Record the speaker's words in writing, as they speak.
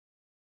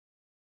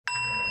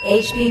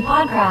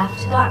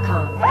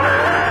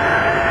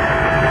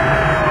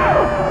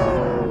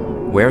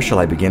hppodcraft.com. Where shall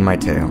I begin my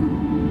tale?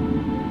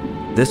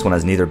 This one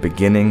has neither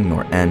beginning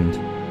nor end,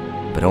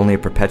 but only a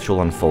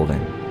perpetual unfolding,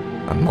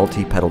 a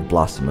multi-petaled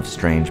blossom of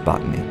strange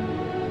botany.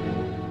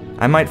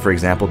 I might, for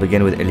example,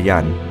 begin with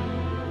Eliane.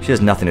 She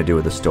has nothing to do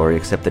with the story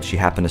except that she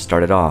happened to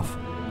start it off,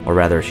 or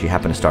rather, she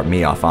happened to start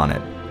me off on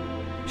it.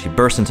 She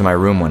burst into my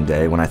room one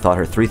day when I thought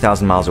her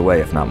 3,000 miles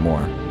away, if not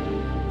more.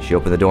 She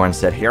opened the door and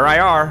said, "Here I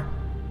are."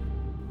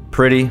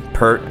 Pretty,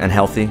 pert, and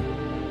healthy.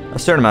 A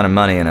certain amount of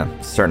money and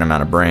a certain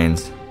amount of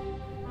brains.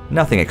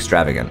 Nothing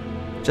extravagant,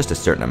 just a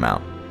certain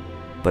amount,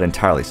 but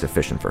entirely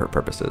sufficient for her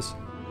purposes.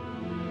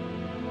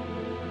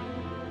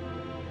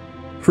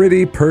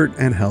 Pretty, pert,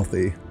 and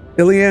healthy.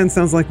 Eliane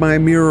sounds like my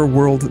Mirror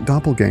World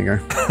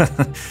doppelganger.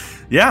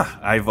 Yeah,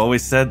 I've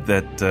always said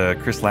that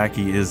Chris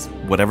Lackey is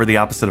whatever the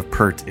opposite of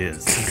pert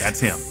is.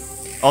 That's him.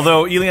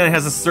 Although Eliane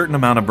has a certain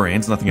amount of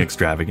brains, nothing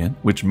extravagant,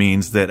 which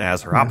means that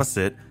as her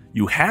opposite,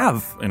 you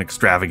have an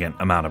extravagant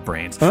amount of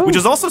brains, which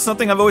is also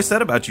something I've always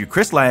said about you.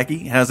 Chris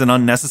Lackey has an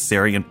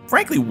unnecessary and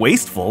frankly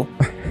wasteful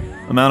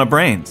amount of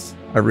brains.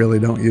 I really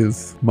don't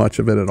use much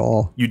of it at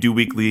all. You do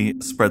weekly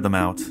spread them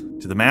out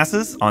to the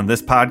masses on this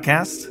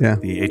podcast,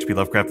 the H.P.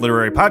 Lovecraft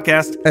Literary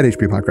Podcast. At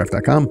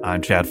hppodcraft.com.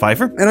 I'm Chad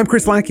Pfeiffer. And I'm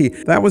Chris Lackey.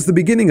 That was the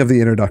beginning of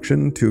the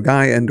introduction to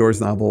Guy Endor's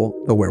novel,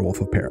 The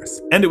Werewolf of Paris.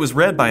 And it was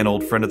read by an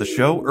old friend of the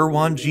show,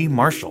 Erwan G.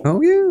 Marshall.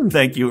 Oh, yeah.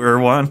 Thank you,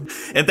 Erwan.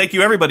 And thank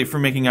you, everybody, for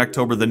making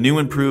October the new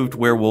improved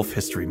Werewolf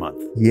History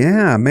Month.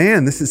 Yeah,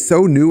 man, this is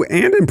so new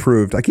and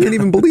improved. I can't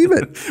even believe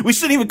it. We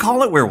shouldn't even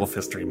call it Werewolf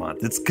History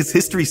Month. It's because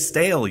history's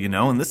stale, you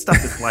know, and this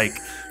stuff is like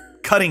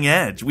cutting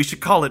edge. We should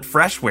call it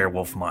Fresh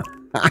Werewolf Month.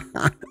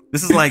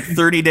 This is like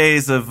 30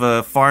 days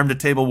of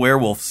farm-to-table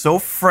werewolf, so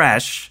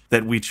fresh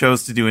that we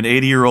chose to do an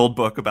 80-year-old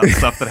book about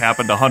stuff that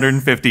happened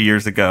 150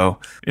 years ago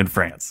in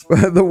France.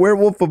 The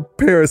Werewolf of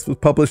Paris was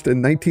published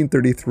in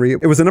 1933.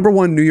 It was a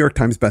 #1 New York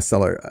Times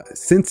bestseller.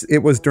 Since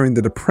it was during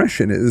the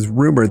Depression, it is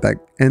rumored that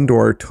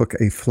Endor took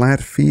a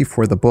flat fee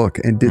for the book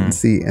and didn't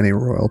see any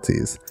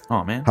royalties.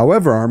 Oh, man.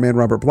 However, our man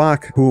Robert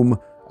Bloch, whom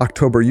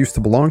October used to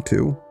belong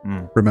to,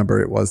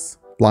 remember it was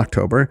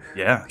Blocktober.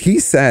 Yeah. He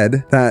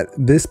said that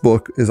this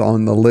book is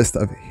on the list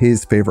of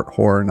his favorite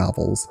horror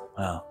novels,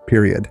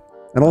 period.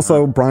 And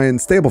also Brian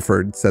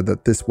Stableford said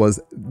that this was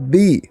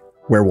the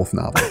werewolf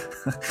novel.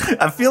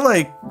 I feel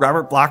like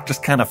Robert Bloch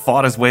just kind of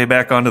fought his way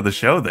back onto the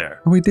show there.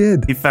 Oh, he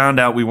did. He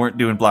found out we weren't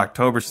doing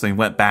Blocktober, so he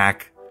went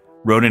back,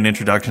 wrote an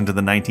introduction to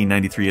the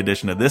 1993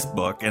 edition of this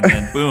book, and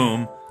then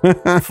boom,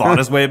 fought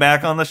his way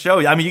back on the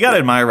show. I mean, you got to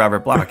admire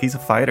Robert Bloch. He's a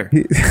fighter.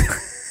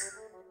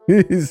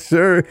 He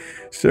sure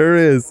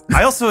is.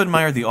 I also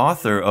admire the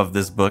author of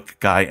this book,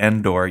 Guy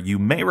Endor. You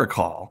may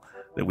recall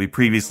that we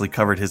previously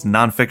covered his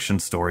nonfiction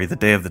story, The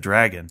Day of the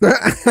Dragon,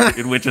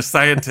 in which a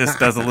scientist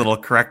does a little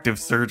corrective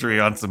surgery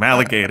on some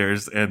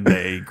alligators and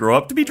they grow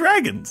up to be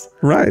dragons.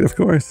 Right, of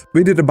course.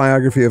 We did a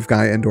biography of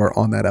Guy Endor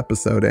on that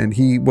episode, and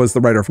he was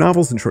the writer of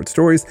novels and short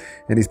stories,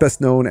 and he's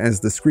best known as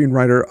the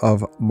screenwriter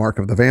of Mark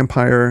of the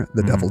Vampire,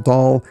 The Devil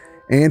Doll,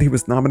 and he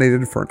was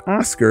nominated for an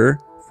Oscar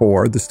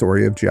for the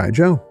story of G.I.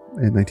 Joe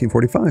in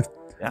 1945.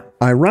 Yeah.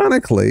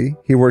 Ironically,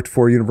 he worked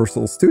for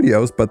Universal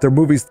Studios, but their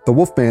movies The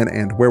Wolfman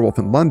and Werewolf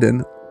in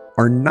London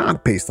are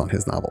not based on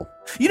his novel.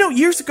 You know,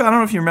 years ago, I don't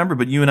know if you remember,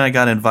 but you and I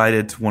got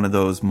invited to one of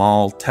those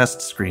mall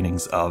test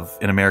screenings of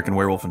An American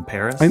Werewolf in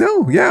Paris. I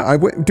know, yeah. I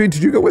went. Did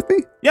you go with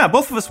me? Yeah,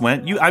 both of us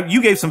went.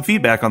 You gave some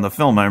feedback on the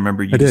film. I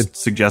remember you just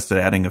suggested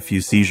adding a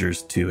few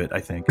seizures to it, I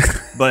think.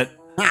 But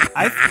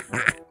I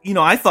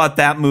thought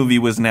that movie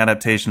was an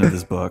adaptation of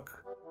this book.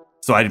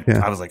 So I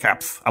was like,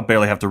 I'll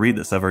barely have to read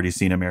this. I've already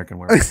seen American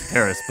Werewolf in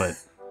Paris, but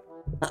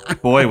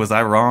boy, was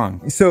I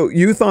wrong. So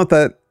you thought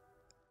that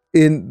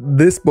in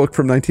this book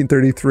from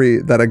 1933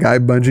 that a guy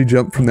bungee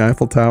jumped from the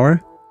Eiffel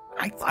Tower?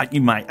 I thought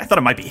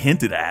it might be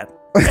hinted at.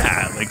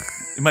 Yeah, like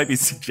it might be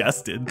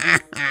suggested.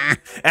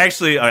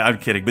 Actually, I'm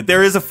kidding, but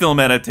there is a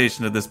film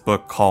adaptation of this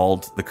book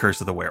called The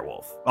Curse of the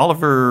Werewolf.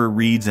 Oliver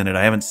Reed's in it.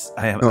 I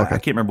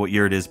can't remember what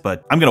year it is,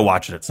 but I'm going to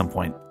watch it at some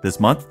point this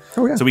month.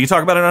 Oh, yeah. So we can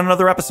talk about it on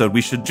another episode.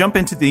 We should jump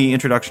into the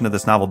introduction of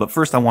this novel, but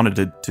first I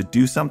wanted to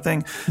do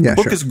something. The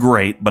book is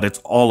great, but it's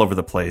all over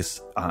the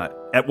place.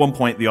 At one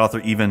point, the author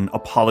even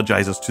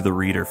apologizes to the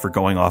reader for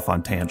going off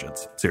on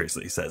tangents.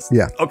 Seriously, he says,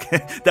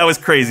 okay, that was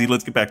crazy.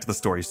 Let's get back to the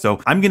story. So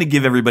I'm going to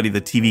give everybody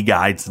the TV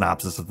guide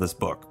synopsis of this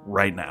book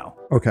right now.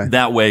 Okay.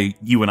 That way,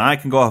 you and I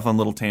can go off on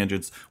little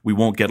tangents. We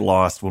won't get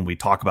lost when we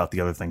talk about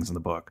the other things in the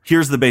book.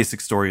 Here's the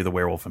basic story of the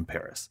Werewolf in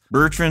Paris.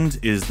 Bertrand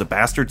is the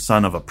bastard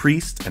son of a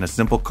priest and a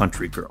simple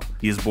country girl.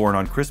 He is born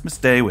on Christmas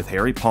Day with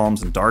hairy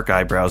palms and dark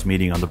eyebrows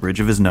meeting on the bridge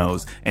of his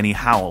nose, and he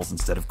howls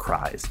instead of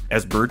cries.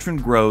 As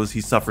Bertrand grows,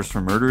 he suffers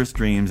from murderous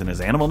dreams, and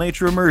his animal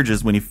nature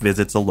emerges when he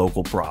visits a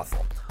local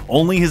brothel.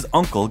 Only his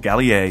uncle,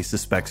 Gallier,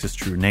 suspects his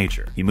true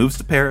nature. He moves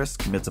to Paris,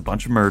 commits a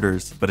bunch of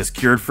murders, but is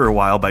cured for a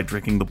while by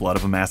drinking the blood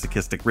of a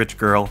masochistic rich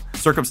girl.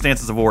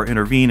 Circumstances of war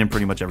intervene, and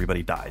pretty much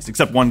everybody dies,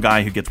 except one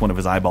guy who gets one of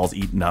his eyeballs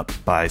eaten up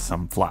by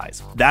some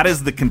flies. That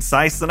is the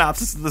concise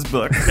synopsis of this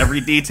book.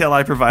 Every detail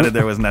I provided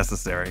there was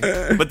necessary.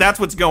 But that's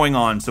what's going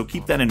on, so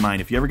keep that in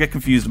mind. If you ever get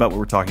confused about what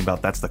we're talking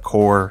about, that's the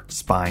core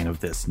spine of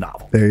this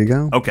novel. There you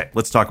go. Okay,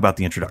 let's talk about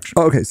the introduction.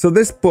 Okay, so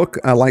this book,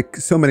 like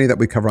so many that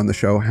we cover on the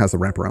show, has a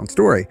wraparound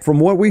story. From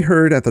what we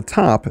heard at the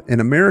top, an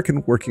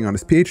American working on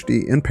his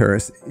PhD in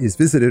Paris is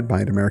visited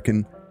by an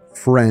American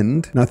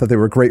friend. Not that they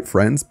were great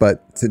friends,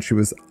 but since she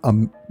was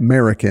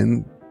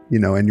American,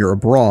 and you're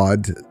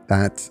abroad,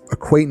 that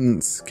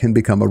acquaintance can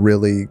become a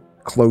really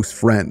close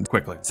friend.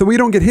 Quickly. So we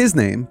don't get his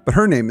name, but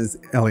her name is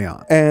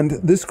Eliane. And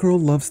this girl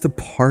loves to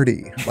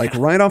party. Like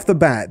right off the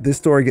bat, this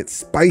story gets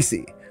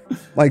spicy.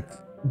 Like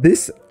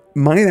this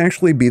might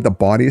actually be the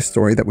bawdiest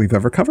story that we've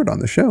ever covered on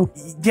the show.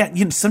 Yeah,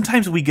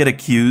 sometimes we get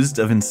accused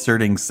of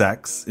inserting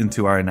sex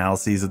into our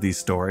analyses of these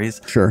stories.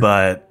 Sure.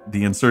 But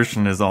the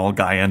insertion is all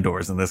Guy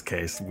Endors in this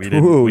case. We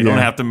don't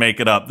have to make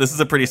it up. This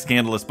is a pretty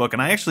scandalous book,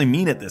 and I actually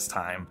mean it this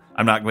time.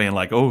 I'm not going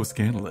like, oh,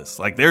 scandalous.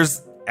 Like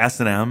there's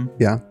S&M,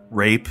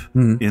 rape,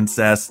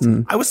 incest.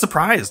 I was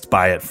surprised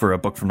by it for a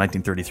book from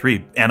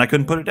 1933, and I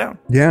couldn't put it down.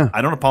 Yeah.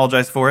 I don't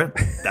apologize for it.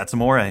 That's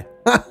amore.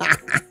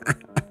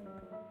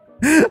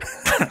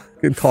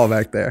 Good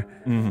callback there.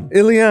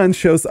 Eliane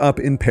shows up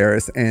in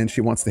Paris and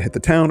she wants to hit the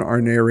town. Our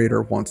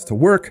narrator wants to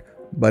work,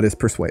 but is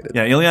persuaded.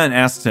 Yeah, Eliane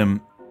asks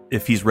him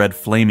if he's read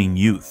Flaming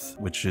Youth,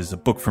 which is a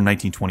book from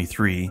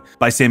 1923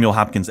 by Samuel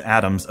Hopkins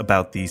Adams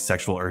about the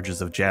sexual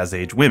urges of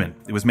jazz-age women.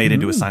 It was made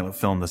into a silent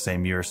film the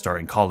same year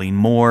starring Colleen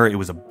Moore. It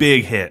was a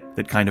big hit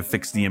that kind of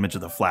fixed the image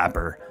of the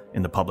flapper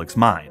in the public's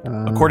mind.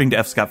 According to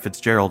F. Scott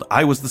Fitzgerald,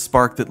 I was the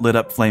spark that lit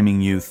up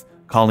Flaming Youth.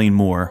 Colleen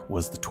Moore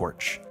was the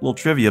torch. Little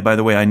trivia, by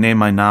the way, I named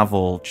my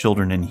novel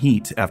Children in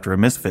Heat after a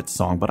Misfits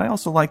song, but I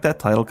also like that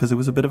title because it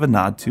was a bit of a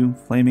nod to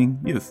Flaming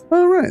Youth.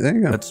 All right, there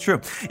you go. That's true.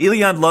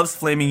 Eliane loves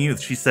Flaming Youth.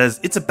 She says,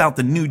 it's about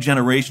the new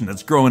generation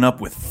that's growing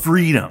up with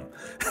freedom.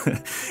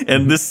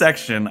 And this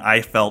section,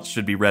 I felt,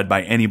 should be read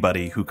by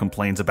anybody who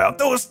complains about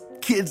those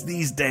kids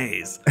these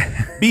days.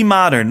 Be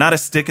modern, not a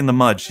stick in the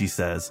mud, she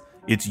says.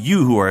 It's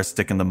you who are a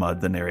stick in the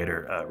mud, the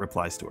narrator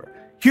replies to her.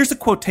 Here's a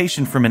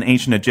quotation from an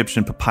ancient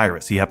Egyptian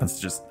papyrus. He happens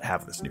to just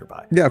have this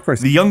nearby. Yeah, of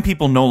course. The young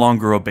people no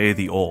longer obey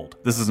the old.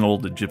 This is an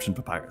old Egyptian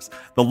papyrus.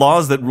 The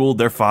laws that ruled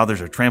their fathers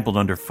are trampled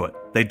underfoot.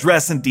 They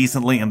dress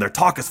indecently and their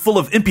talk is full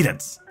of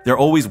impudence. There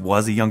always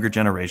was a younger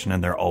generation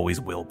and there always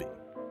will be.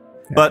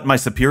 Yeah. But my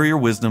superior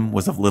wisdom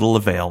was of little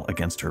avail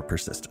against her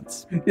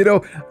persistence.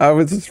 I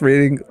was just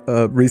reading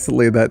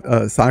recently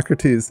that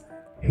Socrates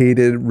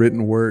hated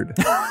written word.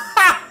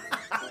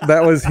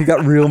 He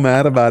got real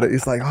mad about it.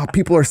 He's like, oh,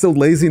 people are so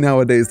lazy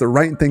nowadays. They're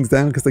writing things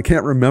down because they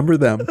can't remember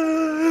them.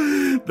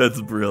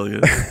 That's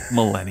brilliant.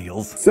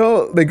 Millennials.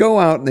 So they go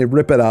out and they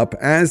rip it up.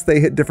 As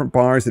they hit different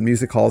bars and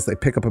music halls, they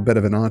pick up a bit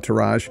of an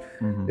entourage.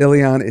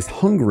 Eliane is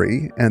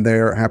hungry, and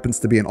there happens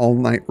to be an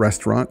all-night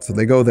restaurant. So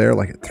they go there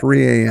like at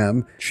 3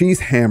 a.m. She's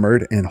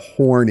hammered and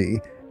horny,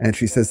 and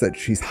she says that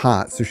she's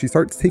hot. So she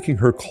starts taking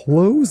her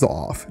clothes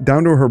off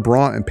down to her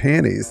bra and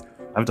panties.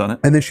 I've done it.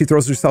 And then she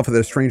throws herself at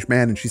a strange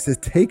man and she says,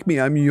 take me,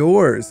 I'm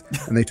yours.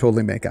 And they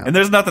totally make out. And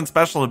there's nothing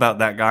special about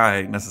that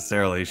guy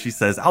necessarily. She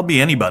says, I'll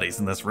be anybody's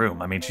in this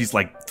room. I mean, she's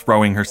like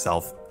throwing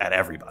herself at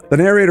everybody. The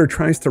narrator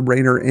tries to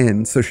rein her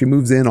in, so she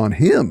moves in on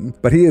him,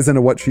 but he isn't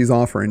into what she's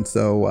offering.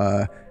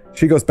 So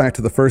she goes back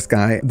to the first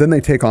guy. Then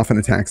they take off in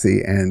a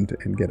taxi and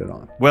get it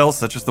on. Well,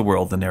 such is the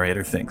world, the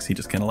narrator thinks. He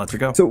just kind of lets her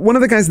go. So one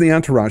of the guys in the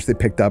entourage they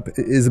picked up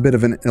is a bit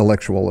of an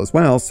intellectual as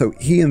well. So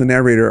he and the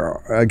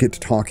narrator get to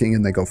talking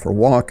and they go for a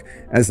walk.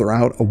 As they're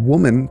out, a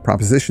woman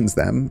propositions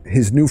them.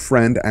 His new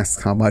friend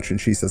asks how much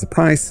and she says a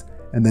price.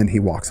 And then he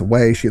walks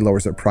away. She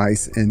lowers her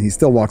price and he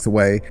still walks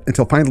away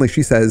until finally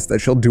she says that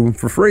she'll do him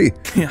for free.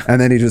 Yeah. And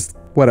then he just,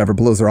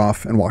 blows her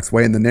off and walks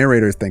away. And the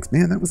narrator thinks,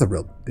 man, that was a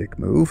real dick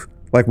move.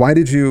 Like, why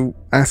did you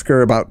ask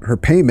her about her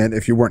payment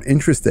if you weren't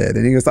interested?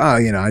 And he goes,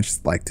 I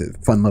just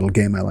fun little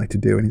game I like to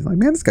do. And he's like,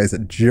 man, this guy's a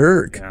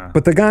jerk. Yeah.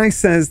 But the guy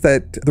says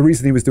that the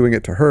reason he was doing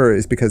it to her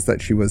is because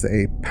that she was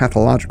a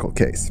pathological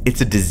case. It's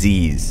a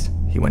disease,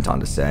 he went on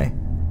to say.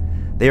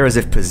 They are as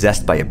if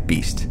possessed by a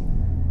beast.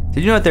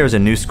 Did you know that there is a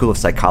new school of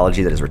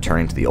psychology that is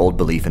returning to the old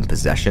belief in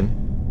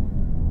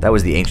possession? That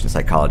was the ancient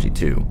psychology,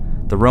 too.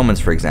 The Romans,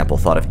 for example,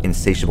 thought of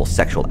insatiable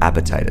sexual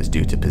appetite as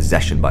due to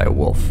possession by a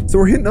wolf. So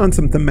we're hitting on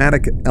some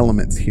thematic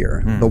elements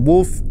here. The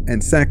wolf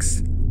and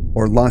sex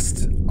or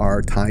lust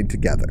are tied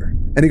together.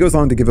 And he goes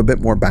on to give a bit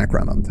more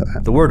background onto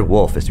that. The word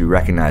wolf is to be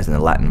recognized in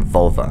the Latin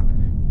vulva,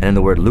 and in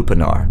the word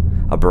lupanar,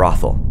 a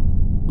brothel,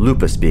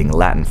 lupus being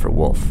Latin for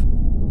wolf.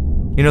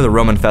 You know the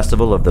Roman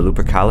festival of the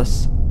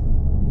Lupercalis?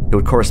 It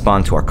would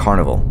correspond to our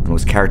carnival and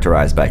was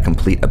characterized by a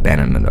complete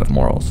abandonment of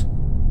morals.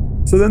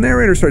 So the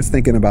narrator starts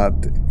thinking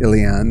about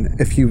Eliane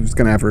if he was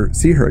going to ever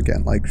see her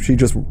again. Like, she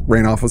just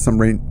ran off with some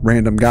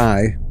random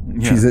guy.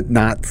 Yeah. She's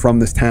not from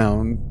this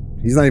town.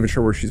 He's not even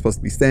sure where she's supposed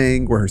to be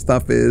staying, where her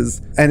stuff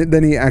is. And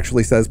then he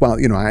actually says, well,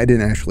 I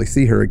didn't actually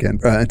see her again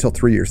until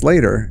 3 years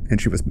later, and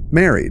she was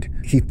married.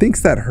 He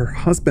thinks that her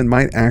husband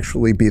might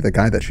actually be the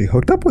guy that she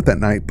hooked up with that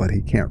night, but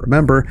he can't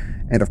remember.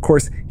 And of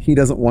course, he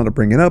doesn't want to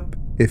bring it up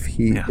if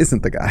he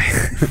isn't the guy.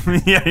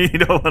 Yeah, you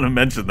don't want to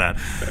mention that.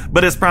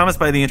 But as promised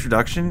by the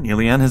introduction,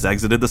 Ilian has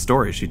exited the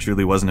story. She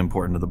truly wasn't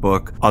important to the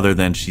book, other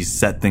than she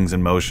set things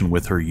in motion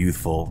with her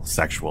youthful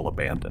sexual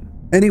abandon.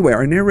 Anyway,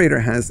 our narrator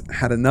has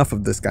had enough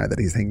of this guy that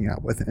he's hanging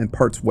out with and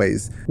parts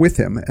ways with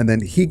him, and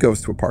then he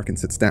goes to a park and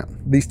sits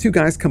down. These two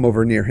guys come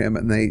over near him,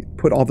 and they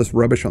put all this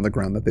rubbish on the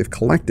ground that they've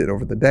collected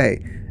over the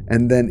day.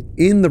 And then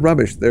in the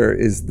rubbish, there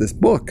is this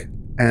book,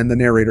 and the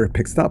narrator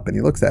picks it up and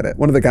he looks at it.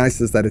 One of the guys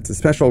says that it's a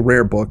special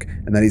rare book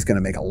and that he's going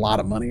to make a lot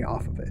of money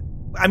off of it.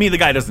 I mean, the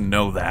guy doesn't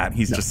know that.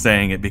 He's just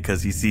saying it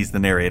because he sees the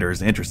narrator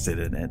is interested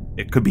in it.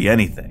 It could be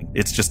anything.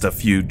 It's just a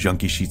few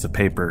junky sheets of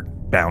paper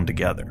bound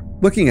together.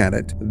 Looking at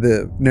it,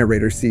 the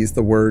narrator sees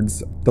the words,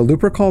 "The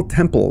Lupercal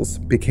temples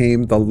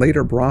became the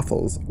later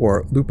brothels,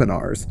 or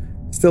lupanars.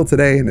 Still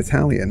today in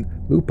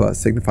Italian, lupa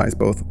signifies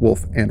both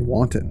wolf and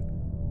wanton."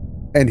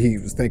 And he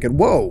was thinking,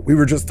 whoa, we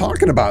were just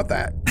talking about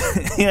that.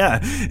 Yeah,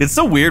 it's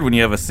so weird when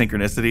you have a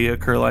synchronicity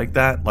occur like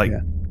that.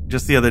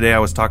 Just the other day I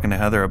was talking to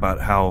Heather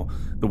about how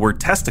the word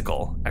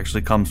testicle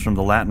actually comes from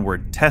the Latin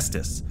word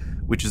testis,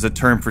 which is a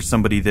term for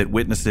somebody that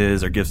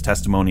witnesses or gives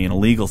testimony in a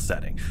legal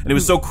setting. And it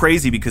was so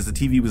crazy because the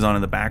TV was on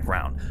in the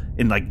background.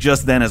 And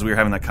just then as we were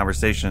having that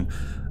conversation,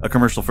 a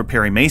commercial for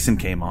Perry Mason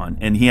came on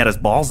and he had his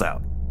balls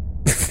out.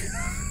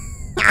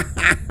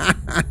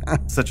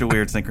 Such a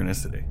weird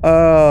synchronicity.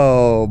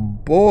 Oh,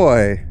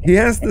 boy. He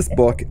has this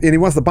book, and he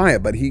wants to buy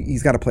it, but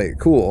he's got to play it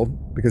cool,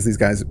 because these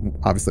guys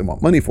obviously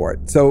want money for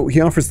it. So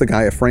he offers the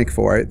guy a franc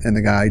for it, and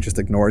the guy just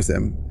ignores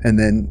him. And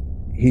then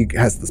he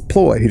has this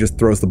ploy. He just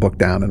throws the book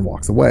down and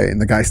walks away.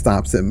 And the guy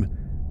stops him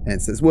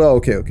and says, well,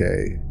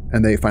 okay.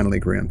 And they finally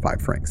agree on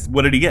 5 francs.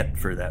 What did he get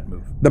for that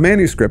move? The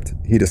manuscript,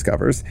 he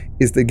discovers,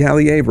 is the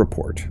Gallier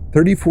report,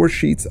 34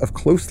 sheets of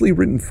closely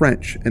written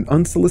French and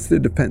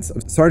unsolicited defense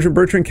of Sergeant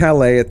Bertrand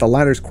Calais at the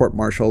latter's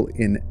court-martial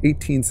in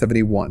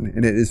 1871,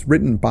 and it is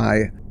written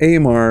by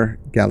Aymar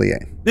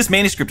Gallier. This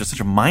manuscript is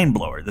such a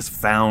mind-blower, this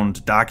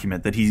found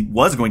document, that he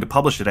was going to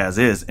publish it as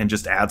is and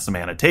just add some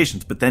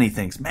annotations, but then he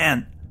thinks,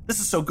 man, this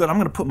is so good, I'm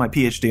going to put my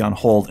PhD on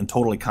hold and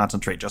totally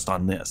concentrate just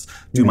on this.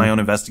 Do my own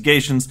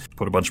investigations,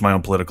 put a bunch of my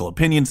own political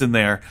opinions in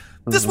there.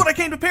 This is what I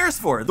came to Paris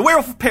for. The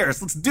Werewolf of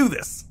Paris. Let's do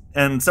this.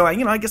 And so,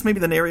 I guess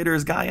maybe the narrator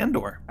is Guy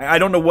Endor. I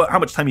don't know how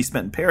much time he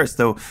spent in Paris,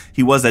 though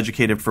he was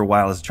educated for a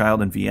while as a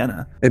child in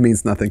Vienna. It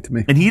means nothing to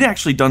me. And he'd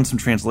actually done some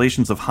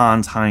translations of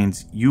Hans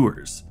Heinz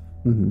Ewers.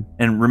 Mm-hmm.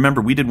 And remember,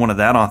 we did one of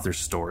that author's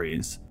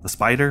stories, The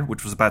Spider,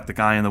 which was about the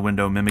guy in the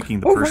window mimicking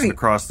the person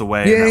across the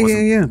way.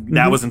 Yeah, and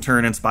that was in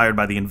turn inspired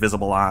by The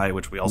Invisible Eye,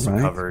 which we also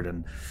covered.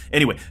 And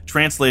anyway,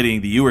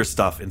 translating the Ewers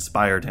stuff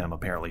inspired him,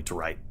 apparently, to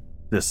write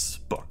this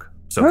book.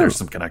 So there's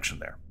some connection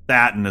there.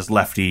 That and his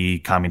lefty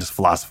communist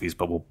philosophies,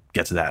 but we'll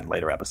get to that in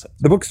later episodes.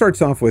 The book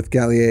starts off with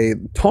Gallier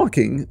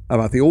talking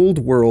about the old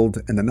world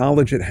and the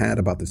knowledge it had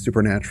about the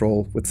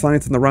supernatural. With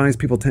science on the rise,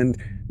 people tend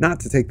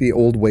not to take the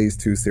old ways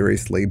too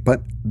seriously,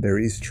 but there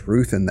is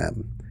truth in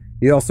them.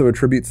 He also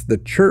attributes the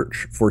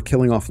church for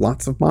killing off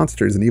lots of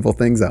monsters and evil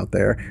things out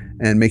there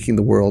and making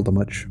the world a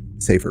much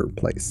safer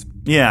place.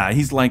 Yeah,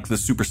 he's like the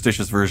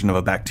superstitious version of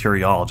a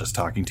bacteriologist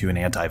talking to an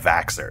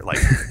anti-vaxxer.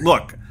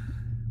 Look,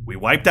 we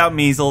wiped out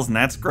measles and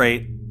that's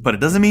great. But it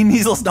doesn't mean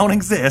measles don't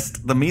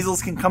exist. The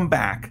measles can come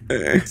back.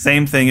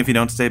 Same thing if you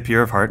don't stay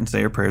pure of heart and say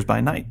your prayers by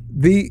night.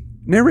 The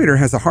narrator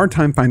has a hard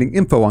time finding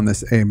info on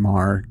this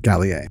Aymar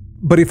Gallier.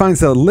 But he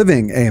finds a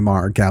living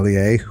Aymar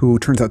Gallier, who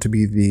turns out to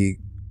be the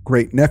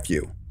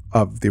great-nephew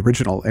of the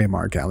original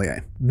Aymar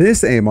Gallier.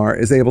 This Aymar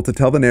is able to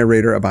tell the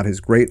narrator about his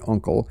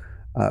great-uncle,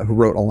 who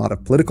wrote a lot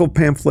of political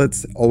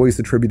pamphlets, always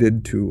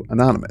attributed to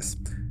Anonymous.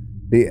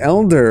 The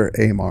elder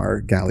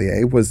Aymar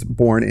Gallier was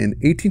born in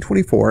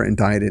 1824 and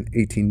died in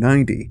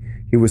 1890.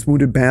 He was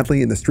wounded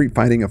badly in the street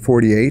fighting of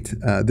 48.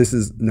 This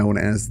is known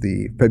as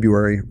the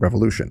February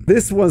Revolution.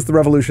 This was the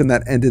revolution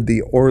that ended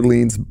the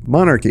Orleans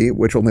monarchy,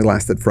 which only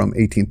lasted from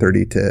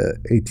 1830 to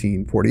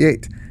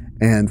 1848,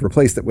 and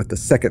replaced it with the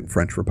Second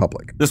French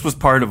Republic. This was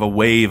part of a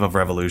wave of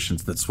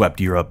revolutions that swept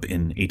Europe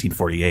in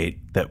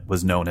 1848 that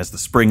was known as the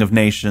Spring of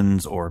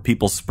Nations or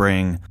People's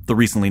Spring. The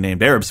recently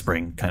named Arab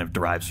Spring kind of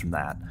derives from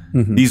that.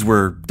 Mm-hmm. These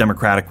were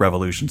democratic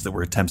revolutions that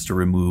were attempts to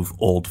remove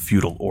old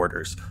feudal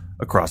orders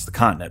across the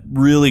continent.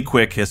 Really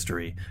quick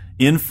history.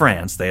 In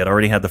France, they had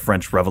already had the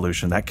French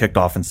Revolution. That kicked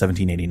off in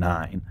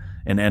 1789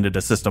 and ended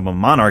a system of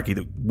monarchy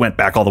that went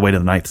back all the way to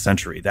the 9th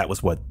century. That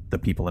was what the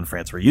people in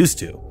France were used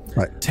to.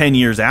 Right. 10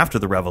 years after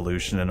the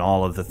revolution and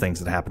all of the things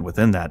that happened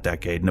within that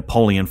decade,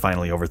 Napoleon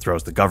finally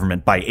overthrows the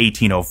government. By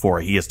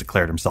 1804, he has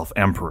declared himself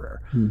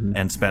emperor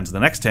and spends the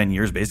next 10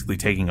 years basically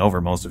taking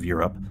over most of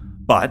Europe.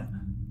 But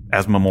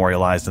as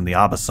memorialized in the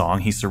ABBA song,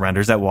 he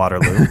surrenders at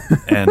Waterloo,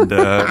 and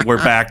we're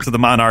back to the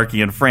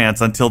monarchy in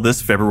France until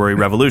this February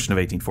Revolution of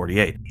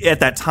 1848. At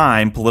that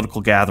time,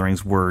 political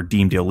gatherings were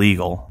deemed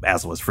illegal,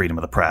 as was freedom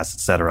of the press,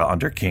 etc.,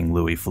 under King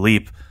Louis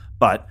Philippe,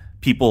 but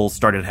people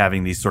started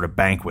having these sort of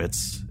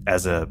banquets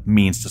as a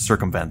means to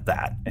circumvent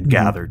that and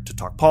gathered to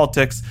talk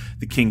politics.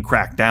 The king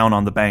cracked down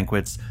on the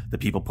banquets. The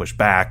people pushed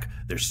back.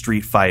 There's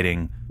street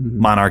fighting.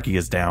 Monarchy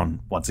is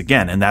down once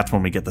again. And that's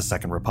when we get the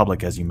Second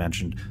Republic, as you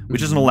mentioned,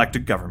 which is an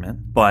elected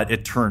government, but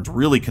it turns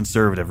really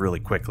conservative really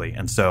quickly.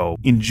 And so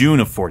in June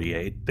of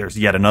 48, there's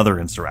yet another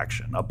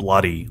insurrection, a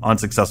bloody,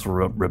 unsuccessful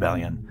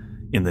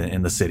rebellion in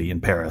the city in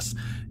Paris.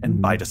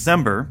 And by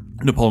December,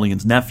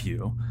 Napoleon's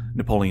nephew,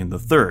 Napoleon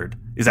III,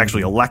 is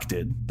actually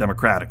elected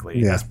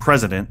democratically as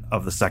president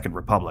of the Second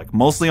Republic,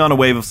 mostly on a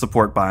wave of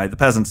support by the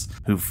peasants,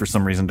 who for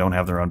some reason don't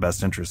have their own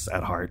best interests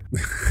at heart.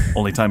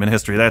 Only time in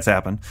history that's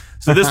happened.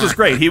 So this was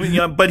great.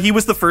 But he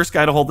was the first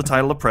guy to hold the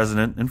title of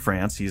president in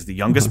France. He's the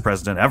youngest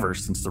president ever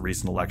since the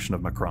recent election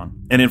of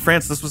Macron. And in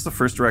France, this was the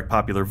first direct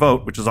popular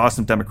vote, which is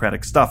awesome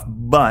democratic stuff.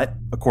 But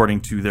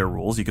according to their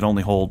rules, you could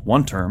only hold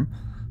one term.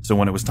 So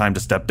when it was time to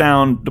step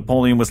down,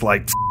 Napoleon was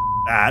like,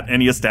 that,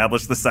 and he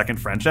established the Second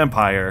French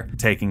Empire,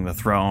 taking the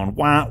throne.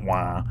 Wah,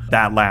 wah.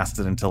 That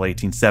lasted until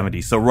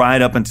 1870. So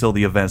right up until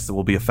the events that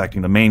will be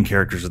affecting the main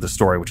characters of the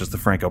story, which is the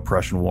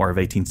Franco-Prussian War of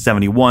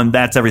 1871.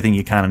 That's everything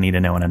you kind of need to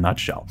know in a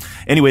nutshell.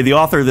 Anyway, the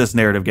author of this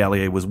narrative,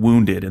 Gallier, was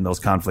wounded in those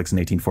conflicts in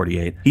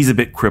 1848. He's a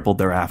bit crippled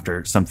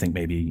thereafter, something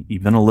maybe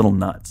even a little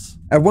nuts.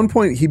 At one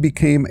point, he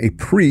became a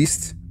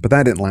priest, but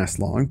that didn't last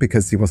long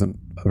because he wasn't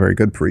a very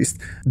good priest.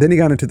 Then he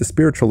got into the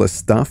spiritualist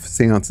stuff,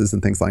 seances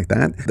and things like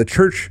that. The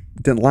church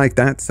didn't like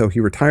that, so he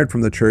retired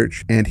from the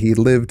church and he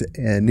lived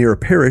near a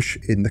parish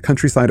in the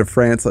countryside of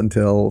France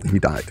until he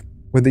died.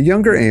 When the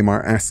younger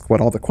Aymar asks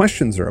what all the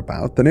questions are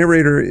about, the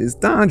narrator is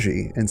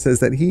dodgy and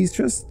says that he's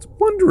just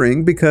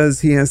wondering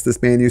because he has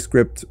this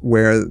manuscript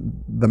where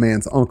the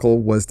man's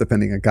uncle was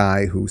defending a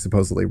guy who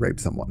supposedly raped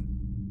someone.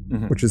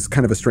 Which is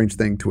kind of a strange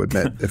thing to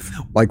admit. If,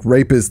 like,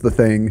 rape is the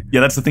thing.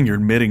 Yeah, that's the thing you're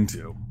admitting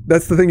to.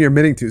 That's the thing you're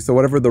admitting to. So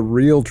whatever the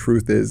real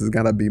truth is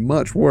got to be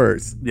much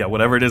worse. Yeah,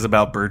 whatever it is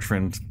about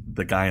Bertrand,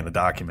 the guy in the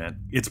document,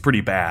 it's pretty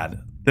bad.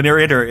 The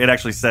narrator, it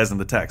actually says in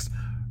the text,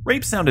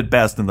 rape sounded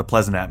best in the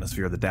pleasant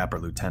atmosphere of the dapper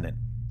lieutenant.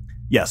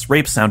 Yes,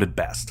 rape sounded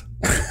best.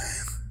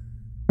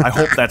 I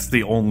hope that's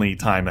the only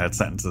time that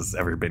sentence has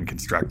ever been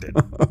constructed.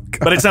 Oh,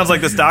 but it sounds like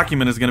this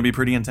document is going to be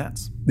pretty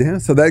intense. Yeah,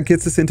 so that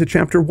gets us into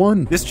chapter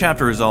 1. This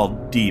chapter is all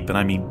deep, and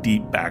I mean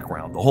deep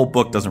background. The whole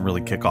book doesn't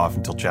really kick off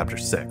until chapter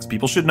 6.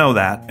 People should know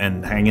that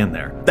and hang in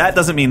there. That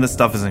doesn't mean this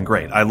stuff isn't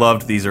great. I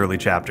loved these early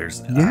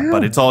chapters,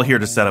 but it's all here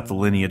to set up the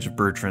lineage of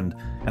Bertrand,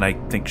 and I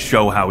think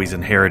show how he's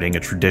inheriting a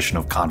tradition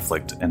of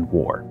conflict and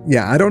war.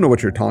 Yeah, I don't know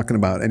what you're talking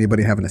about,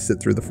 anybody having to sit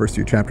through the first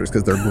few chapters,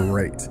 because they're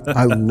great.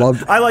 I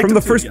loved I liked from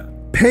the too, first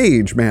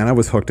page, man, I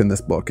was hooked in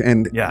this book.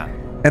 And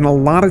a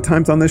lot of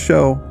times on this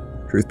show,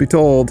 truth be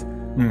told,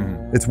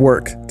 it's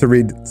work to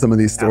read some of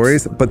these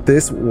stories, but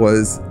this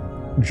was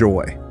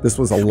joy. This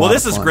was a lot. Well,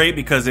 this of is fun. great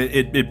because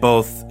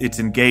it's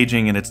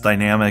engaging and it's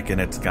dynamic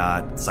and it's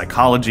got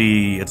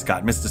psychology, it's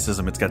got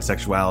mysticism, it's got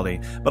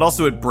sexuality, but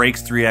also it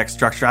breaks 3-act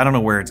structure. I don't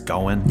know where it's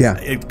going. Yeah.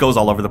 It goes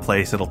all over the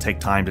place. It'll take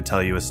time to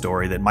tell you a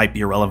story that might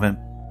be irrelevant,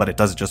 but it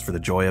does it just for the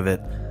joy of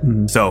it.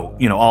 So,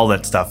 all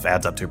that stuff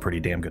adds up to a pretty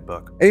damn good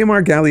book.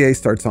 Aymar Gallier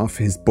starts off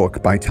his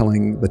book by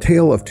telling the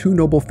tale of two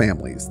noble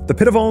families, the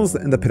Pitavals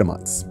and the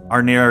Pitamonts.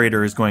 Our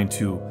narrator is going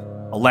to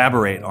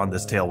elaborate on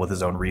this tale with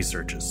his own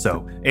researches.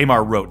 So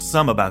Aymar wrote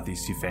some about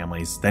these two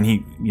families. Then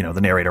he,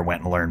 the narrator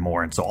went and learned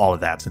more. And so all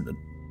of that's in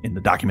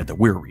the document that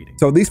we're reading.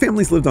 So these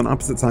families lived on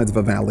opposite sides of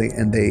a valley,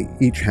 and they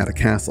each had a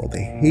castle.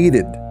 They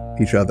hated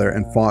each other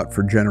and fought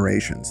for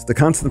generations. The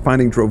constant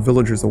fighting drove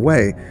villagers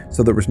away,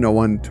 so there was no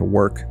one to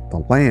work the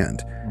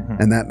land.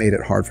 And that made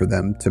it hard for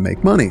them to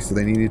make money, so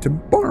they needed to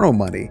borrow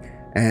money.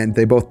 And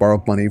they both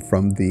borrowed money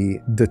from the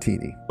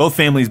Datini. Both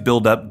families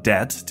build up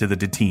debt to the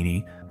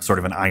Datini, sort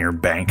of an iron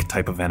bank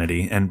type of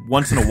entity. And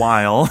once in a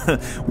while,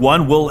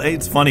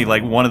 it's funny,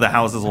 like one of the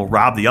houses will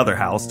rob the other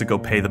house to go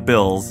pay the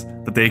bills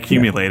that they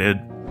accumulated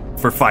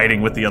for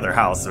fighting with the other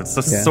house. So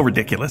it's so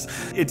ridiculous.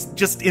 It's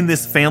just in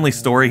this family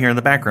story here in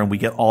the background, we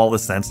get all the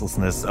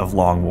senselessness of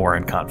long war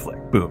and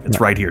conflict. Boom. It's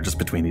right here just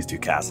between these two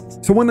castles.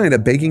 So one night, a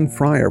begging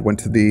friar went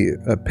to the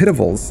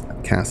Pitavals'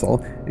 castle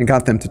and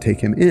got them to take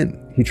him in.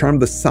 He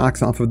charmed the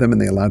socks off of them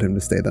and they allowed him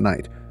to stay the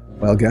night.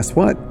 Well, guess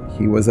what?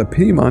 He was a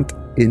Piedmont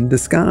in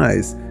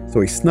disguise.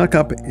 So he snuck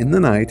up in the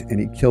night and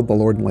he killed the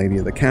lord and lady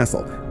of the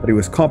castle. But he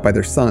was caught by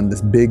their son,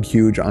 this big,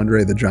 huge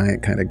Andre the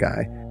Giant kind of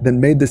guy. Then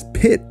made this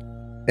pit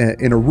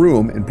in a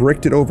room and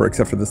bricked it over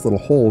except for this little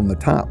hole in the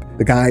top.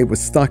 The guy was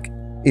stuck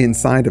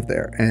inside of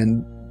there.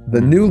 And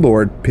the new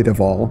Lord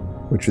Pitaval,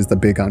 which is the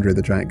big Andre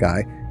the Giant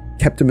guy,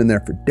 kept him in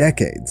there for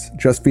decades,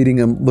 just feeding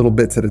him little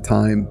bits at a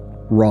time,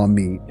 raw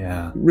meat.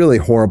 Yeah. Really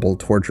horrible,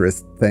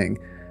 torturous thing.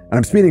 And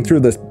I'm speeding through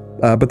this,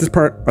 but this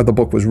part of the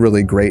book was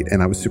really great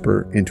and I was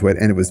super into it,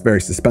 and it was very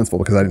suspenseful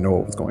because I didn't know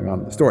what was going on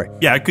in the story.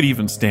 Yeah, it could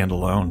even stand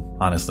alone,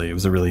 honestly. It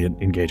was a really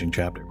engaging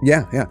chapter.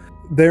 Yeah.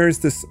 there's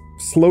this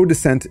slow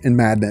descent in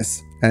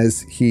madness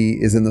as he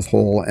is in this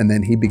hole, and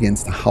then he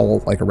begins to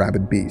howl like a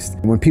rabid beast.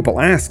 And when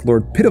people ask,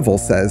 Lord Pitiful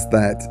says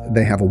that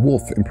they have a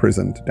wolf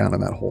imprisoned down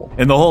in that hole.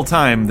 And the whole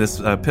time, this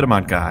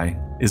Piedmont guy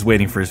is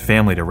waiting for his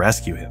family to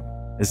rescue him.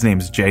 His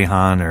name's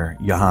Jahan or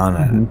Jahan.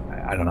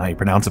 I don't know how you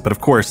pronounce it, but of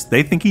course,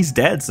 they think he's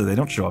dead, so they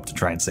don't show up to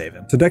try and save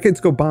him. So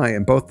decades go by,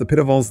 and both the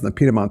Pitifals and the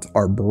Piedemonts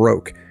are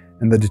broke,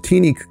 and the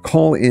Detini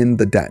call in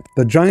the debt.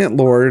 The giant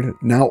lord,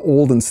 now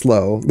old and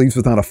slow, leaves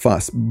without a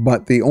fuss,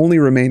 but the only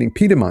remaining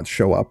Piedemonts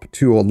show up,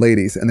 2 old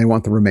ladies, and they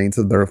want the remains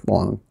of their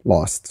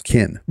long-lost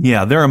kin.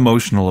 Yeah, they're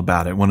emotional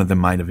about it. One of them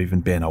might have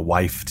even been a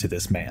wife to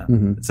this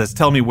man. It says,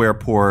 tell me where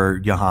poor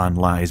Jahan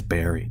lies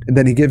buried. And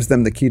then he gives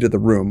them the key to the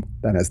room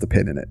that has the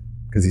pin in it,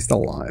 because he's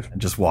still alive. And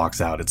just walks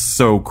out. It's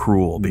so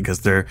cruel because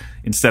they're,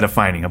 instead of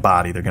finding a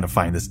body, they're going to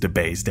find this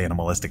debased,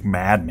 animalistic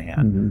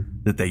madman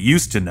that they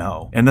used to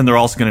know. And then they're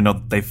also going to know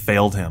that they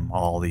failed him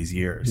all these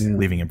years,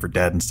 leaving him for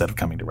dead instead of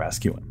coming to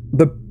rescue him.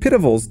 The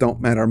Pitifals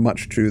don't matter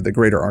much to the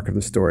greater arc of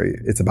the story.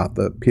 It's about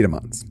the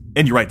Piedemonts.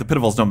 And you're right, the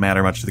Pitifals don't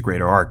matter much to the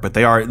greater arc, but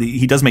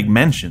he does make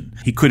mention.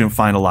 He couldn't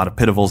find a lot of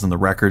Pitifals in the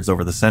records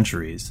over the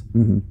centuries.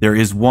 There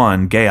is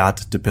one,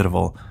 Gayat de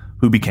Pitival,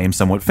 who became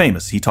somewhat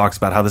famous. He talks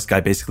about how this guy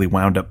basically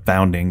wound up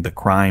founding the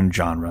crime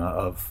genre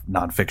of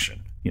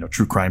nonfiction,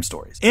 true crime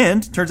stories.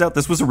 And turns out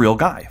this was a real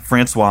guy.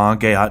 Francois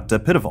Gayat de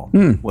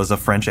Pitival was a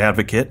French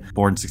advocate,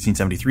 born in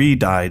 1673,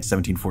 died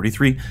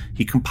 1743.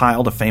 He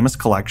compiled a famous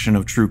collection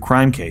of true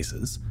crime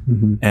cases.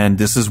 And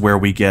this is where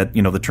we get,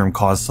 the term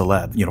cause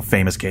célèbre,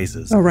 famous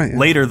cases. Oh, right. Yeah.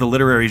 Later, the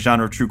literary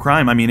genre of true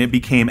crime, it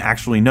became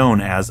actually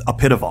known as a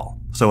Pitival.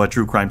 So a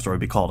true crime story would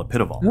be called a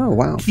Pitival. Oh,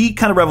 wow. He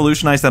kind of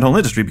revolutionized that whole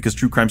industry because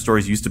true crime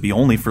stories used to be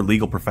only for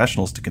legal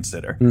professionals to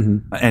consider.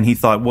 And he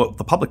thought, well,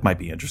 the public might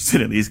be interested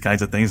in these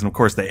kinds of things. And of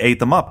course, they ate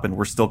them up, and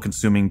we're still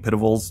consuming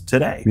Pitivals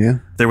today. Yeah.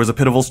 If there was a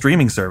Pitival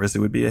streaming service, it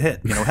would be a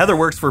hit. Heather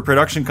works for a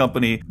production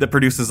company that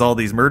produces all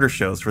these murder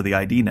shows for the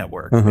ID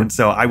network. And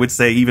so I would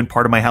say even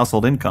part of my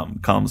household income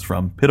comes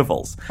from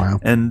Pitivals. Wow.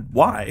 And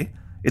why?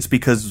 It's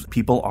because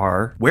people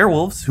are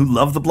werewolves who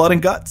love the blood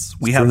and guts.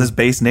 We have this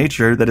base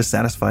nature that is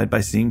satisfied by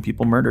seeing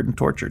people murdered and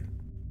tortured.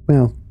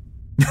 Well,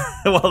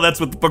 well, that's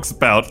what the book's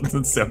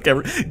about. So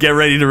get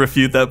ready to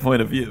refute that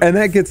point of view. And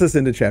that gets us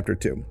into chapter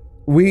 2.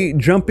 We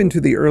jump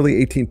into the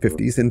early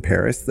 1850s in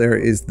Paris. There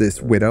is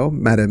this widow,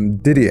 Madame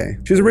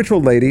Didier. She's a rich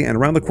old lady, and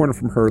around the corner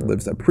from her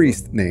lives a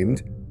priest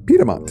named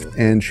Piedmont,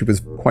 and she was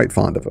quite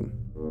fond of him.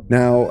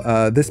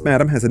 Now, this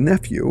madam has a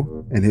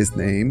nephew, and his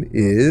name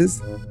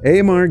is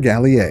Aymar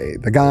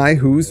Gallier, the guy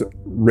who's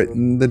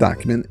written the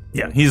document.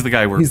 Yeah, he's the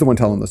guy He's the one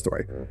telling the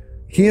story.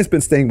 He has been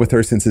staying with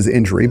her since his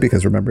injury,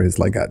 because remember, his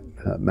leg got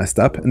messed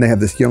up, and they have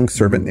this young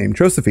servant named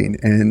Josephine,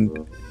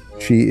 and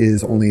she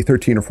is only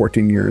 13 or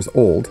 14 years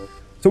old.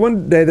 So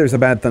one day there's a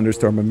bad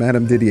thunderstorm, and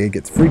Madame Didier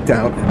gets freaked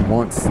out and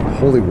wants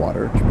holy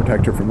water to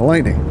protect her from the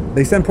lightning.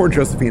 They send poor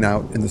Josephine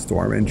out in the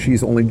storm, and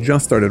she's only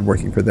just started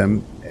working for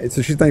them,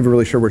 so she's not even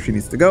really sure where she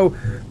needs to go,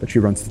 but she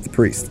runs to the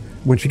priest.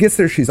 When she gets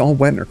there, she's all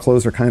wet and her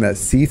clothes are kind of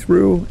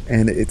see-through,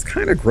 and it's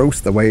kind of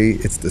gross the way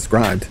it's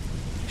described.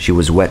 She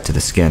was wet to the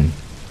skin.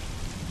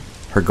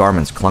 Her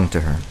garments clung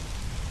to her.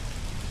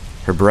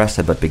 Her breasts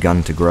had but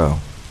begun to grow.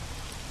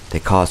 They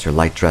caused her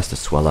light dress to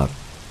swell up.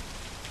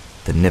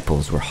 The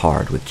nipples were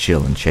hard with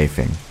chill and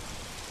chafing.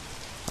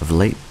 Of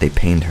late, they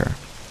pained her.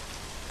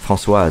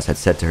 Françoise had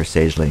said to her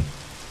sagely,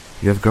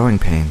 "You have growing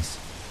pains.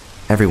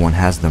 Everyone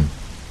has them."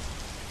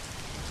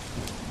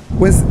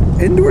 Was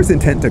Endor's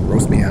intent to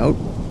gross me out?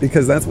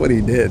 Because that's what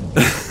he did.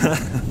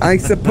 I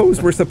suppose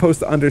we're supposed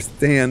to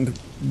understand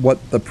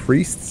what the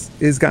priest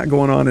is got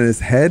going on in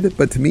his head,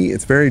 but to me,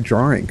 it's very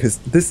jarring, because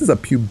this is a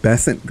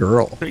pubescent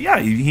girl. Yeah,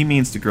 he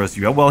means to gross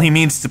you out. Well, he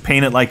means to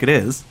paint it like it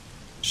is.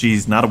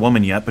 She's not a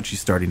woman yet, but she's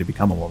starting to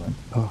become a woman.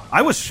 Oh.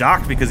 I was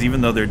shocked because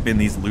even though there'd been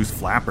these loose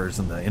flappers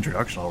in the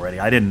introduction already,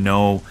 I didn't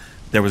know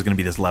there was going to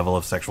be this level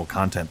of sexual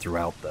content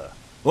throughout the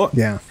book.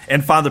 Yeah.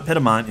 And Father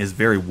Piedmont is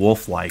very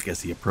wolf-like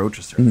as he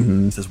approaches her.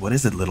 He says, "What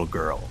is it, little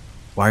girl?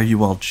 Why are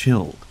you all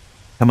chilled?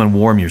 Come and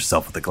warm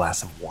yourself with a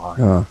glass of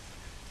wine."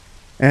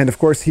 And of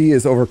course, he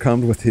is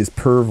overcome with his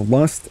perv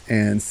lust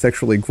and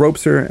sexually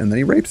gropes her, and then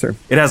he rapes her.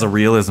 It has a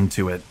realism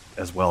to it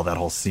as well, that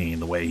whole scene,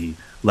 the way he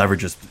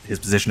leverages his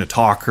position to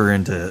talk her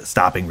into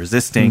stopping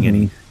resisting,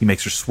 and he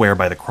makes her swear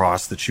by the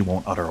cross that she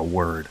won't utter a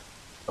word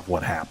of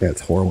what happened. Yeah,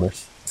 it's horrible.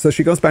 So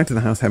she goes back to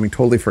the house having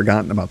totally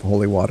forgotten about the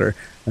holy water,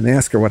 and they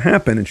ask her what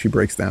happened, and she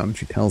breaks down and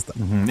she tells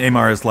them.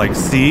 Aymar is like,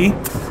 "See?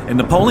 And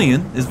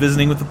Napoleon is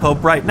visiting with the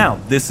Pope right now.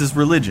 This is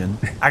religion.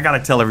 I gotta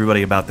tell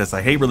everybody about this.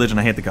 I hate religion,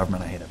 I hate the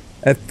government, I hate it."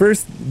 At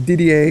first,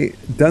 Didier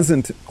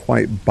doesn't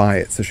quite buy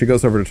it, so she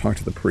goes over to talk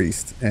to the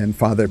priest, and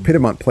Father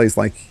Piedmont plays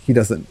like he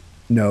doesn't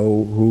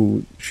know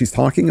who she's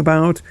talking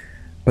about,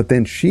 but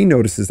then she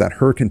notices that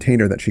her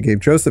container that she gave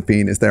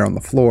Josephine is there on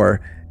the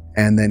floor,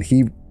 and then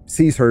he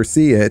sees her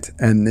see it,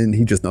 and then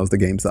he just knows the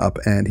game's up,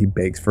 and he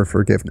begs for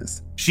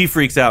forgiveness. She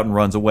freaks out and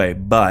runs away,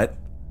 but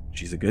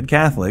she's a good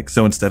Catholic,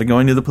 so instead of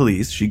going to the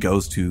police, she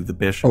goes to the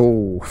bishop.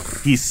 Oh.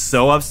 He's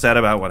so upset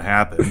about what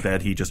happened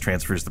that he just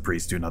transfers the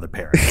priest to another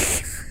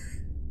parish.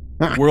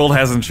 World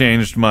hasn't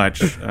changed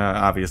much,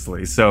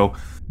 obviously. So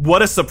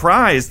what a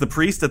surprise. The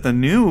priest at the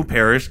new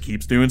parish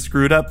keeps doing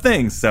screwed up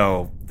things.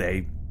 So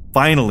they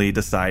finally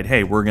decide,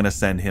 hey, we're going to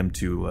send him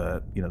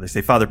to, they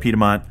say, Father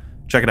Piedmont,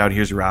 check it out.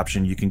 Here's your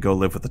option. You can go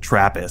live with the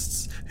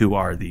Trappists, who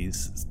are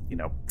these,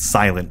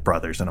 silent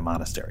brothers in a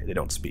monastery. They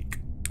don't speak.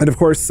 And of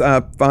course,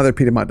 Father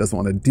Piedmont doesn't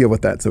want to deal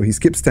with that. So he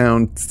skips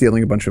town,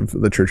 stealing a bunch of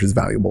the church's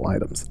valuable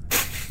items.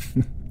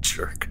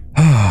 Jerk.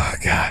 Oh,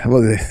 God.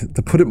 Well,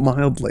 to put it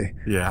mildly.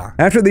 Yeah.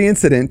 After the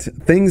incident,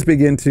 things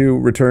begin to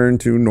return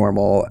to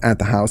normal at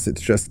the house.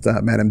 It's just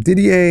Madame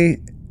Didier,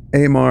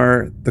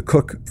 Aymar, the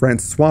cook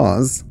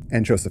Francoise,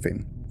 and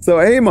Josephine. So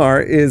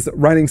Aymar is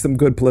writing some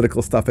good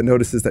political stuff and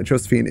notices that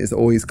Josephine is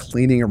always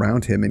cleaning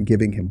around him and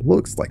giving him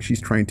looks like she's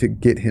trying to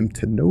get him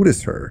to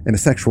notice her in a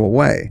sexual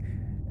way.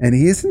 And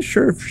he isn't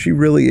sure if she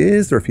really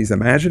is or if he's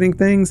imagining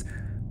things,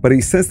 but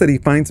he says that he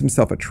finds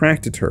himself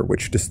attracted to her,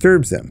 which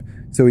disturbs him.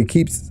 So he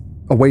keeps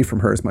away from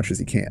her as much as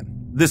he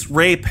can. This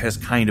rape has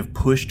kind of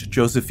pushed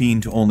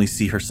Josephine to only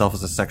see herself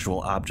as a sexual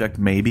object,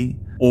 maybe,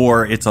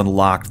 or it's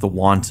unlocked the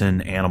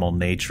wanton animal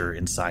nature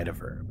inside of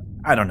her.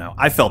 I don't know.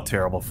 I felt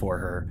terrible for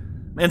her.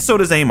 And so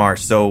does Aymar,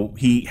 so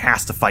he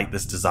has to fight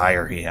this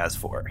desire he has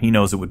for her. He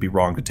knows it would be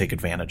wrong to take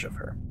advantage of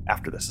her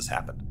after this has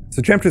happened.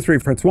 So chapter 3,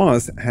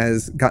 Francoise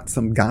has got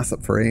some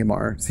gossip for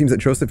Aymar. Seems that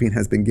Josephine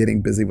has been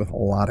getting busy with a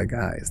lot of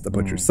guys. The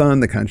butcher's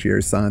son, the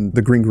concierge's son,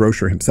 the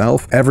greengrocer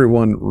himself,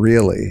 everyone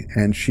really.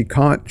 And she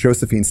caught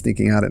Josephine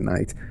sneaking out at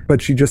night, but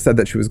she just said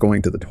that she was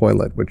going to the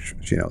toilet, which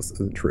she knows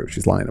isn't true.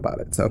 She's lying about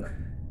it. So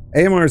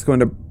Aymar is going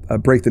to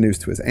break the news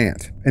to his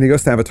aunt. And he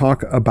goes to have a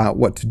talk about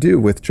what to do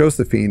with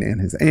Josephine and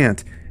his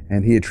aunt.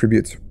 And he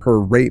attributes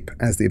her rape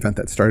as the event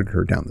that started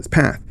her down this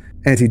path.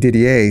 Auntie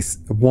Didier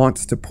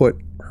wants to put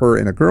her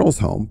in a girl's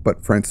home,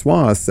 but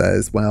Francoise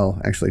says, well,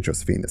 actually,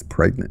 Josephine is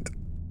pregnant.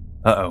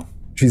 Uh-oh.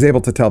 She's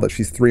able to tell that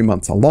she's 3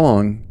 months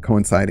along,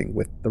 coinciding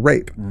with the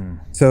rape.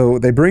 So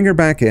they bring her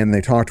back in,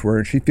 they talk to her,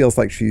 and she feels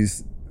like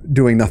she's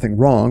doing nothing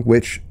wrong,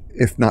 which,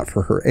 if not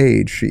for her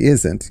age, she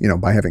isn't,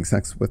 by having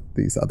sex with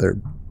these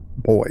other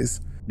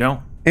boys.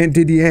 No. Aunt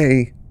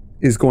Didier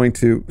is going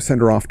to send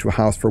her off to a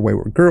house for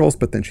wayward girls,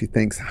 but then she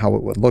thinks how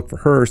it would look for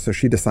her, so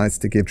she decides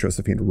to give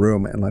Josephine a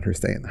room and let her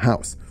stay in the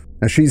house.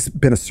 Now, she's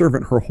been a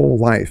servant her whole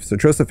life, so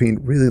Josephine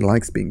really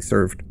likes being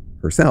served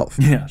herself.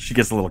 Yeah, she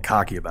gets a little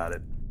cocky about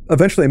it.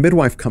 Eventually, a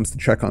midwife comes to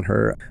check on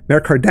her.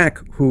 Mère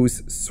Kardec,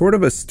 who's sort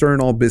of a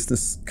stern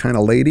all-business kind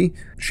of lady,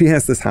 she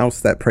has this house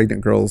that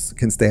pregnant girls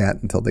can stay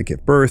at until they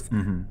give birth.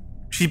 Mm-hmm.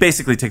 She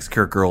basically takes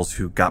care of girls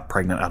who got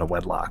pregnant out of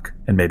wedlock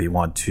and maybe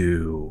want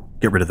to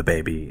get rid of the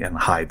baby and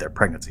hide their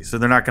pregnancy. So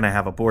they're not going to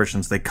have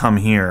abortions. They come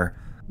here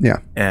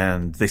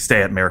and they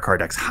stay at Mère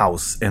Kardec's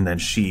house, and then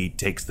she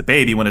takes the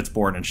baby when it's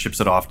born and ships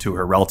it off to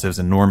her relatives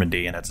in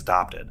Normandy, and it's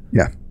adopted.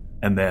 Yeah.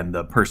 And then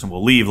the person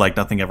will leave like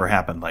nothing ever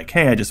happened. Like,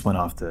 hey, I just went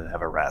off to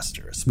have a rest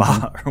or a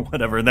spa or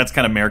whatever. And that's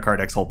kind of Mère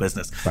Kardec's whole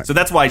business. Right. So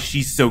that's why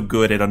she's so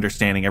good at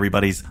understanding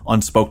everybody's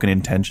unspoken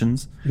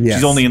intentions. Yes.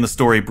 She's only in the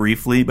story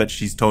briefly, but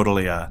she's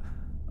totally a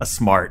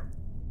smart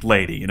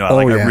lady.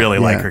 I really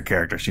like her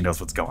character. She knows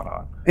what's going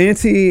on.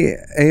 Auntie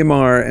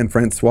Aymar and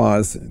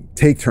Francoise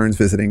take turns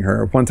visiting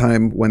her. One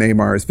time when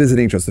Aymar is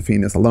visiting,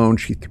 Josephine is alone.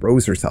 She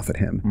throws herself at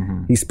him.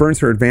 Mm-hmm. He spurns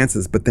her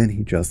advances, but then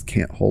he just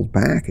can't hold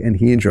back, and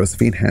he and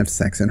Josephine have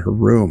sex in her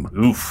room.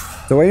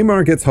 Oof. So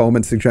Aymar gets home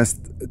and suggests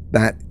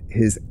that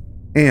his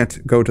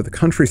aunt go to the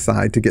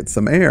countryside to get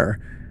some air,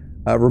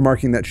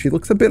 remarking that she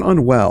looks a bit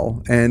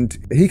unwell, and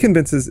he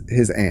convinces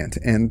his aunt,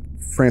 and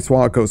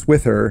Francois goes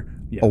with her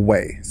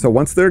away. So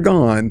once they're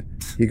gone,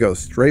 he goes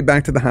straight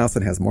back to the house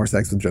and has more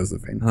sex with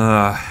Josephine.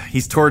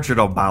 He's tortured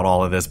about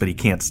all of this, but he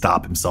can't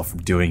stop himself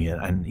from doing it.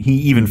 And he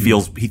even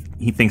feels,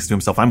 he thinks to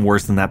himself, I'm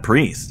worse than that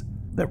priest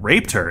that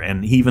raped her.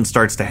 And he even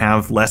starts to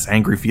have less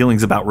angry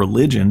feelings about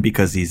religion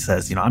because he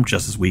says, I'm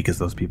just as weak as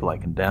those people I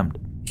condemned.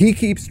 He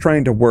keeps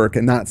trying to work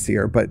and not see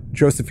her, but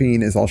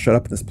Josephine is all shut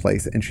up in this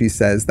place. And she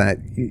says that,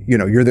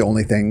 you're the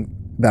only thing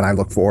that I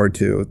look forward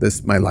to.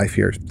 My life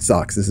here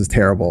sucks. This is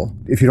terrible.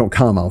 If you don't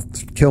come, I'll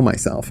kill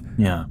myself.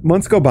 Yeah.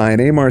 Months go by,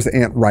 and Aymar's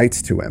aunt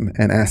writes to him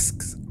and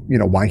asks,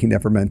 why he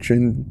never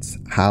mentions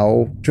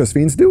how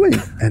Josephine's doing.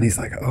 And he's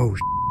like, oh,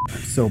 I'm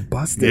so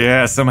busted.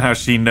 Yeah, somehow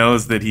she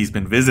knows that he's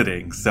been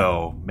visiting.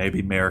 So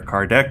maybe Mère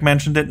Kardec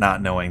mentioned it,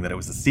 not knowing that it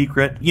was a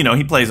secret.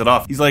 He plays it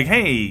off. He's like,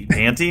 hey,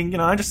 auntie,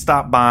 I just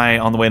stopped by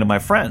on the way to my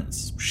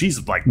friend's.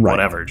 She's like,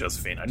 whatever,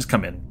 Josephine. I just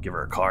come in, give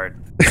her a card.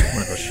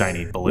 One of those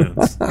shiny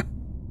balloons.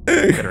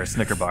 Get her a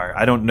Snicker bar.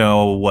 I don't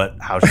know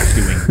how she's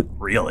doing,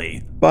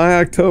 really. By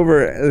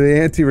October,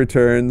 the auntie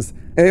returns.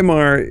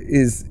 Aymar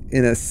is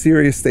in a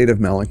serious state of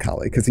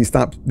melancholy because he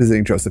stopped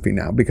visiting Josephine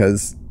now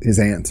because his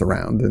aunt's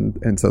around,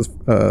 and so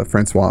is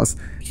Francoise.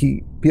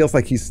 He feels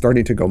like he's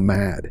starting to go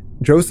mad.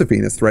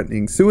 Josephine is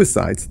threatening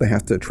suicide, so they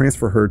have to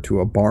transfer her to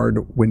a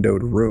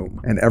barred-windowed room,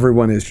 and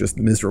everyone is just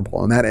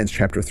miserable, and that ends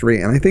chapter 3,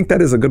 and I think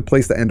that is a good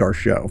place to end our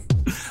show.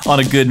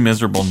 On a good,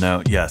 miserable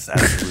note, yes,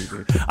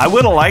 absolutely. I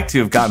would have liked to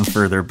have gotten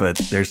further, but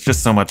there's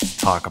just so much to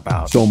talk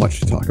about. So much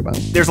to talk about.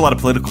 There's a lot of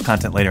political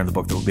content later in the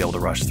book that we'll be able to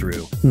rush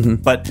through.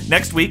 But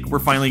next week, we're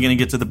finally going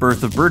to get to the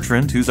birth of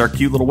Bertrand, who's our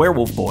cute little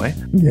werewolf boy.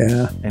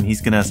 Yeah. And he's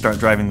going to start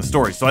driving the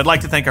story. So I'd like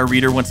to thank our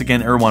reader once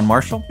again, Erwan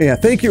Marshall. Yeah,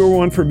 thank you,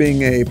 everyone, for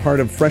being a part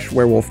of Fresh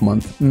Werewolf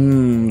Month.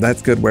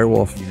 That's good,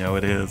 Werewolf. You know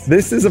it is.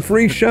 This is a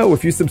free show.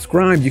 If you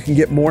subscribe, you can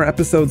get more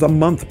episodes a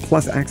month,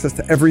 plus access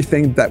to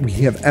everything that we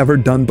have ever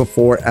done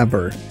before,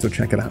 ever. So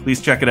check it out. Please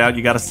check it out.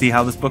 You got to see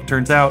how this book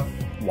turns out.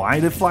 Why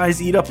did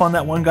flies eat up on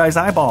that one guy's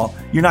eyeball?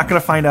 You're not going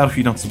to find out if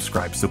you don't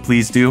subscribe, so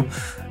please do.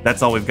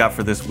 That's all we've got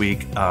for this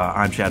week.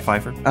 I'm Chad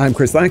Pfeiffer. I'm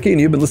Chris Lackey,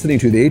 and you've been listening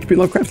to the H.P.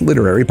 Lovecraft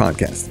Literary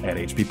Podcast. At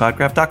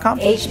hppodcraft.com.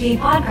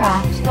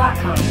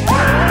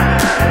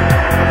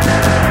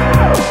 hppodcraft.com.